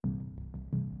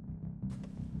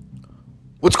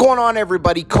What's going on,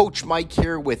 everybody? Coach Mike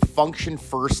here with Function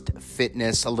First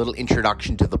Fitness, a little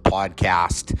introduction to the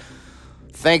podcast.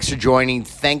 Thanks for joining.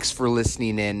 Thanks for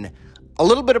listening in. A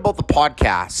little bit about the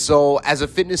podcast. So as a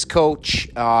fitness coach,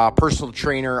 personal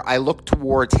trainer, I look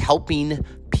towards helping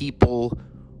people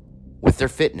with their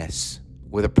fitness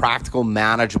with a practical,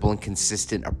 manageable, and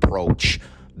consistent approach.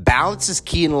 Balance is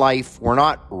key in life. We're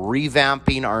not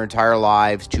revamping our entire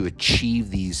lives to achieve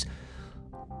these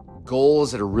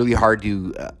goals that are really hard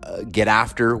to get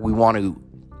after. We want to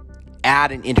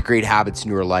add and integrate habits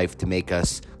into our life to make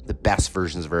us the best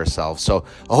versions of ourselves. So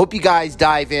I hope you guys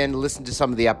dive in, listen to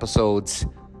some of the episodes,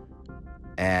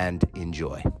 and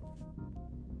enjoy.